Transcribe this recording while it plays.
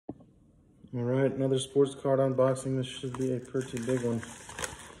All right, another sports card unboxing. This should be a pretty big one.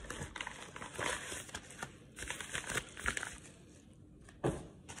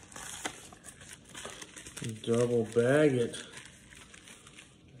 Double bag it.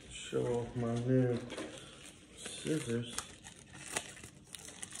 Show off my new scissors.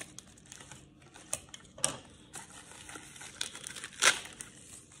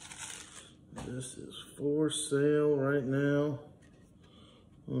 This is for sale right now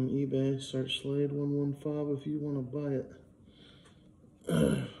on eBay. Search Slade115 if you want to buy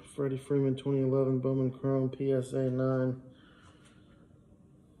it. Freddie Freeman 2011 Bowman Chrome PSA 9.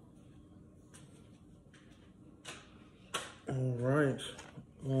 All right,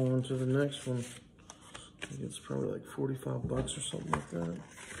 on to the next one. I think it's probably like 45 bucks or something like that.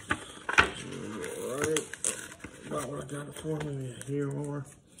 All right, about what I got it for, maybe a year more.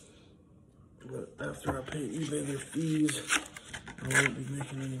 But after I pay eBay their fees, I won't be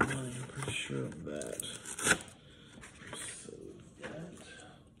making any money. I'm pretty sure of that. So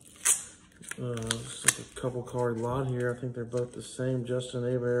it's like a couple card lot here. I think they're both the same. Justin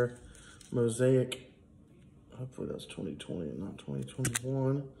Hebert Mosaic. Hopefully that's 2020 and not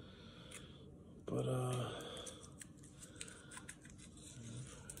 2021. But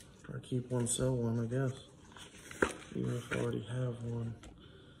try to keep one, sell one, I guess. Even if I already have one.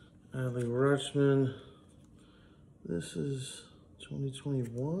 Adley Rutschman. This is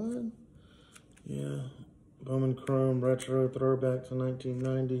 2021. Yeah. Bowman Chrome Retro Throwback to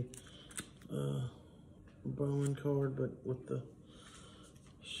 1990. Bowman card, but with the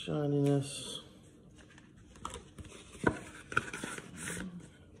shininess.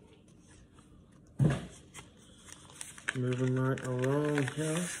 Moving right along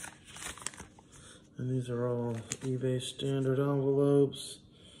here. And these are all eBay standard envelopes.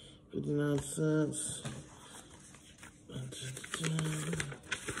 59 cents.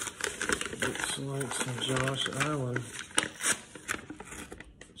 Looks like some Josh Allen.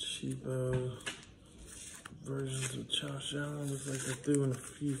 Cheapo versions of Josh Allen. Looks like they're doing a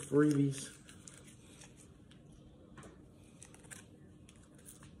few freebies.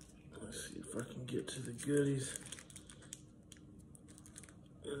 Let's see if I can get to the goodies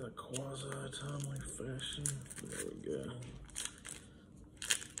in a quasi-timely fashion. There we go.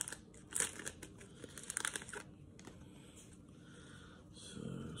 So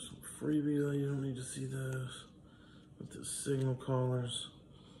some freebies, you don't need to see those. With the signal callers.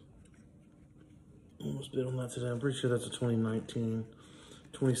 Almost bid on that today. I'm pretty sure that's a 2019.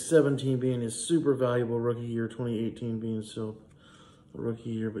 2017 being his super valuable rookie year. 2018 being still a rookie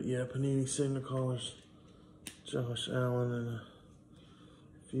year. But yeah, Panini signal callers. Josh Allen and a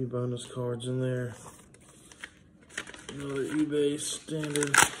few bonus cards in there. Another eBay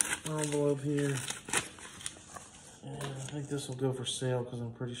standard envelope here. And I think this will go for sale because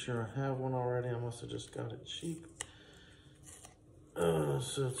I'm pretty sure I have one already. I must have just got it cheap.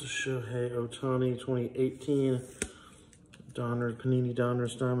 So it's a Shohei Ohtani 2018 Panini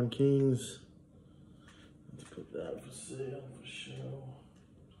Donruss Diamond Kings. Let's put that for sale for show.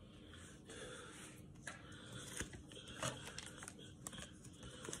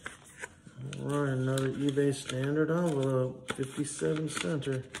 All right, another eBay standard envelope, 57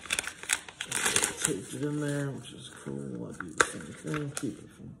 center. Taped it in there, which is cool. I do the same thing, keep it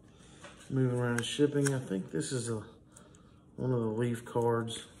from moving around and shipping. I think this is one of the leaf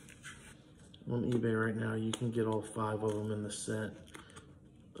cards on eBay right now. You can get all 5 of them in the set.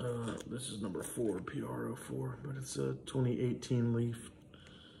 This is number 4, PR04, but it's a 2018 leaf.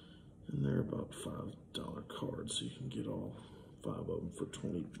 And they're about $5 cards, so you can get all 5 of them for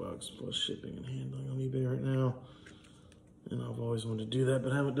 20 bucks plus shipping and handling on eBay right now. And I've always wanted to do that,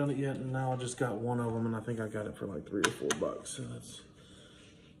 but haven't done it yet. And now I just got one of them, and I think I got it for like $3 or $4 bucks. So that's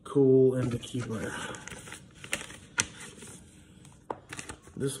cool and to keep there.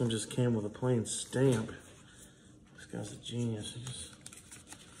 This one just came with a plain stamp. This guy's a genius. He just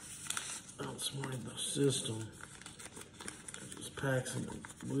outsmarted the system. Just packs in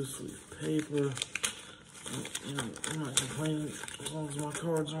loose leaf paper. You know, I'm not complaining as long as my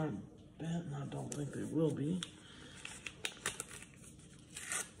cards aren't bent, and I don't think they will be.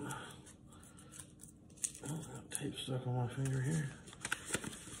 Oh, got tape stuck on my finger here.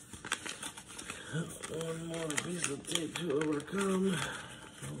 One more piece of tape to overcome.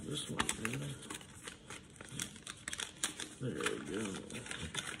 Oh, this one's good. There we go.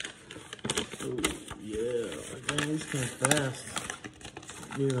 Oh, yeah. Again, these came fast.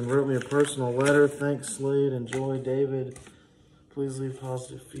 He even wrote me a personal letter. Thanks, Slade. Enjoy, David. Please leave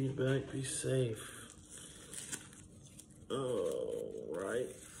positive feedback. Be safe. All right.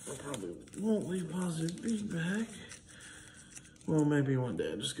 I probably won't leave positive feedback. Well, maybe one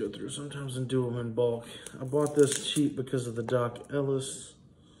day I'll just go through sometimes and do them in bulk. I bought this cheap because of the Doc Ellis.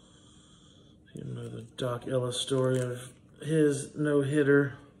 You know the Doc Ellis story of his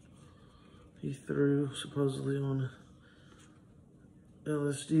no-hitter he threw supposedly on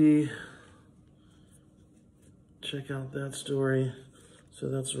LSD. Check out that story. So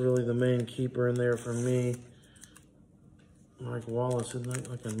that's really the main keeper in there for me. Mike Wallace, isn't that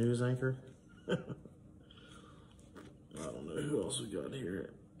like a news anchor? I don't know who else we got here.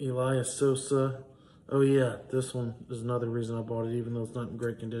 Elias Sosa. Oh yeah, this one is another reason I bought it, even though it's not in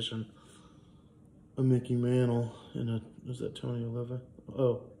great condition. A Mickey Mantle and a, is that Tony Oliva?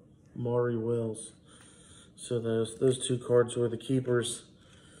 Oh, Maury Wells. So those two cards were the keepers,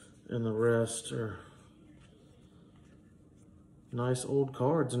 and the rest are nice old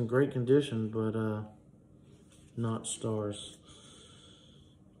cards in great condition, but not stars.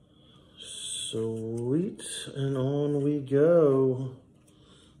 Sweet, and on we go.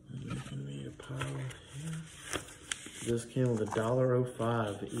 Making me a pile here. This came with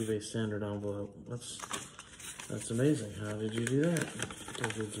 $1.05 eBay standard envelope. That's amazing. How did you do that?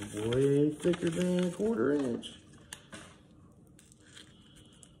 Because it's way thicker than a 1/4 inch.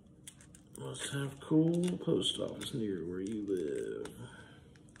 Must have cool post office near where you live.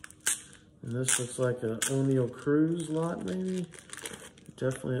 And this looks like an O'Neal Cruz lot, maybe.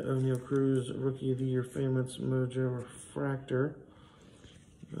 Definitely an O'Neal Cruz Rookie of the Year Famous Mojo Refractor.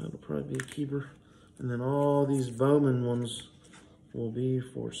 That'll probably be a keeper. And then all these Bowman ones will be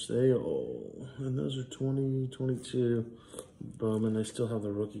for sale. And those are 2022 Bowman. They still have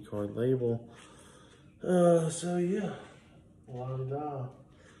the rookie card label. So yeah, la-da-da.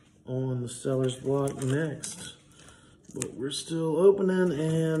 On the seller's block next. But we're still opening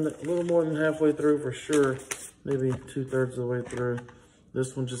and a little more than halfway through for sure. Maybe 2/3 of the way through.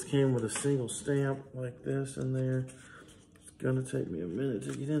 This one just came with a single stamp like this in there. It's gonna take me a minute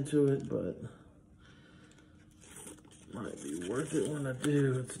to get into it, but might be worth it when I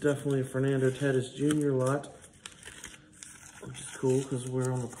do. It's definitely a Fernando Tatis Jr. lot, which is cool because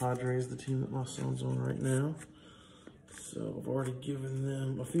we're on the Padres, the team that my son's on right now. So I've already given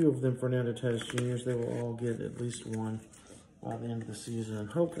them, a few of them Fernando Tatis Jr.'s. They will all get at least one by the end of the season. And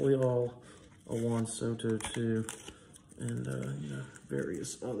hopefully all a Juan Soto too. And you know,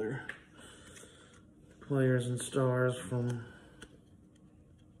 various other players and stars from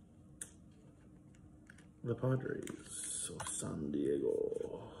the Padres. So San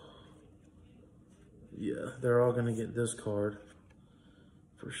Diego. Yeah, they're all gonna get this card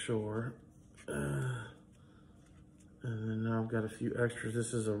for sure. And then now I've got a few extras.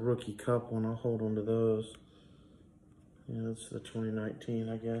 This is a rookie cup one. I'll hold on to those. Yeah, that's the 2019,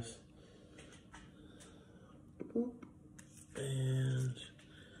 I guess. Boop. And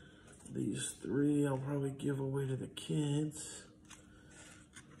these three I'll probably give away to the kids.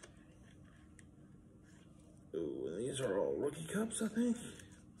 Ooh, and these are all rookie cups, I think.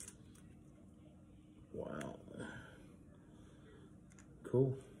 Wow.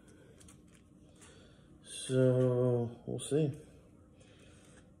 Cool. So we'll see.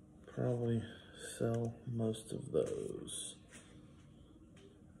 Probably sell most of those.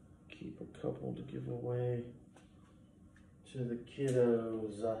 Keep a couple to give away to the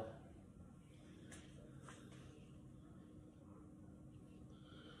kiddos.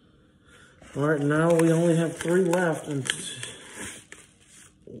 All right, now we only have 3 left, and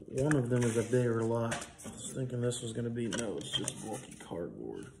one of them is a bigger lot. I was thinking this was gonna be, no, it's just bulky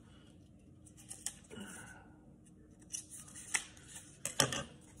cardboard.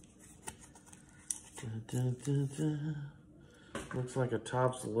 Dun, dun, dun. Looks like a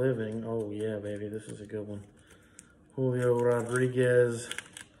Topps Living. Oh yeah, baby, this is a good one. Julio Rodriguez,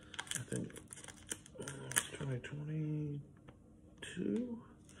 I think 2022.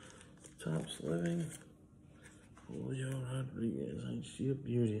 Topps Living. Julio Rodriguez. Ain't she a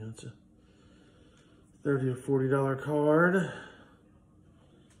beauty? That's a $30 or $40 card.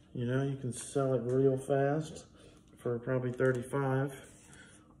 You know, you can sell it real fast for probably $35.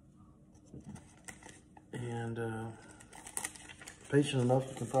 And patient enough,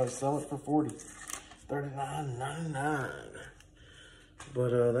 you can probably sell it for $40. $39.99.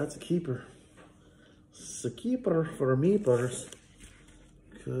 But that's a keeper. It's a keeper for me, butters,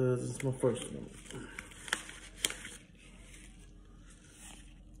 because it's my first one.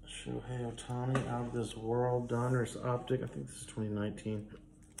 Shohei Ohtani, Out of This World, Donruss Optic. I think this is 2019.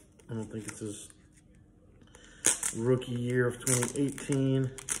 I don't think it's his rookie year of 2018.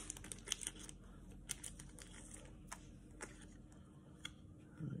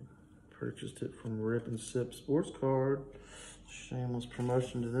 Purchased it from Rip and Sip Sportscard. Shameless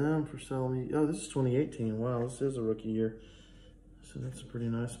promotion to them for selling me. Oh, this is 2018. Wow, this is a rookie year. So that's a pretty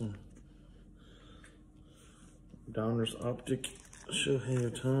nice one. Donruss Optic,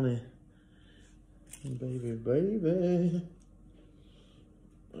 Shohei Ohtani. Baby, baby.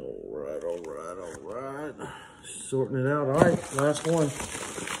 All right. Sorting it out. All right, last one.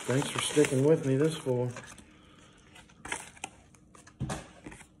 Thanks for sticking with me this far.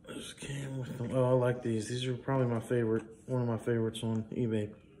 Just came with them. Oh, I like these. These are probably my favorite. One of my favorites on eBay.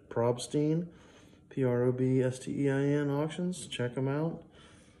 Probstein, Probstein auctions. Check them out.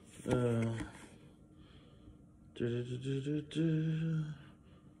 On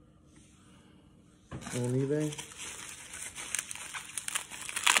eBay.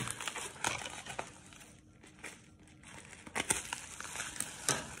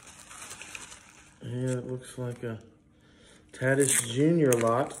 Yeah, it looks like a Tatis Jr.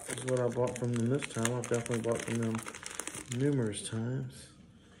 lot is what I bought from them this time. I've definitely bought from them numerous times.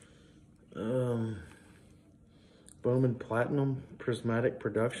 Bowman Platinum Prismatic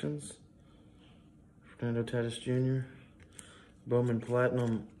Productions. Fernando Tatis Jr. Bowman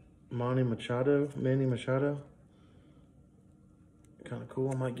Platinum Manny Machado. Kind of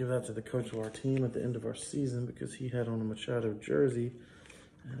cool. I might give that to the coach of our team at the end of our season because he had on a Machado jersey.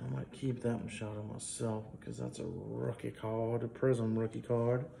 And I might keep that Machado myself because that's a rookie card, a Prism rookie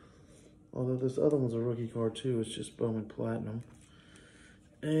card. Although this other one's a rookie card too, it's just Bowman Platinum.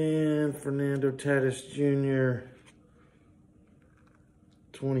 And Fernando Tatis Jr.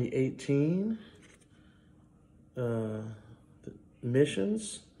 2018. The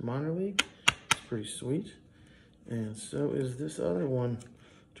Missions Minor League. It's pretty sweet. And so is this other one.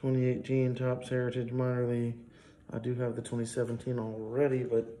 2018 Topps Heritage Minor League. I do have the 2017 already,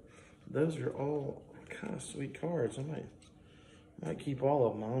 but those are all kind of sweet cards. I might keep all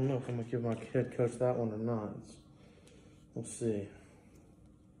of them. I don't know if I'm gonna give my head coach that one or not. Let's see.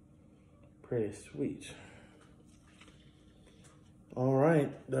 Pretty sweet. All right,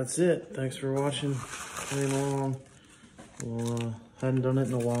 that's it. Thanks for watching. Playing along. Well, hadn't done it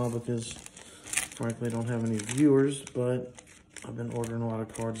in a while because, frankly, I don't have any viewers, but I've been ordering a lot of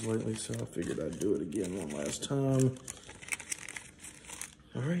cards lately, so I figured I'd do it again one last time.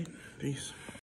 All right, peace.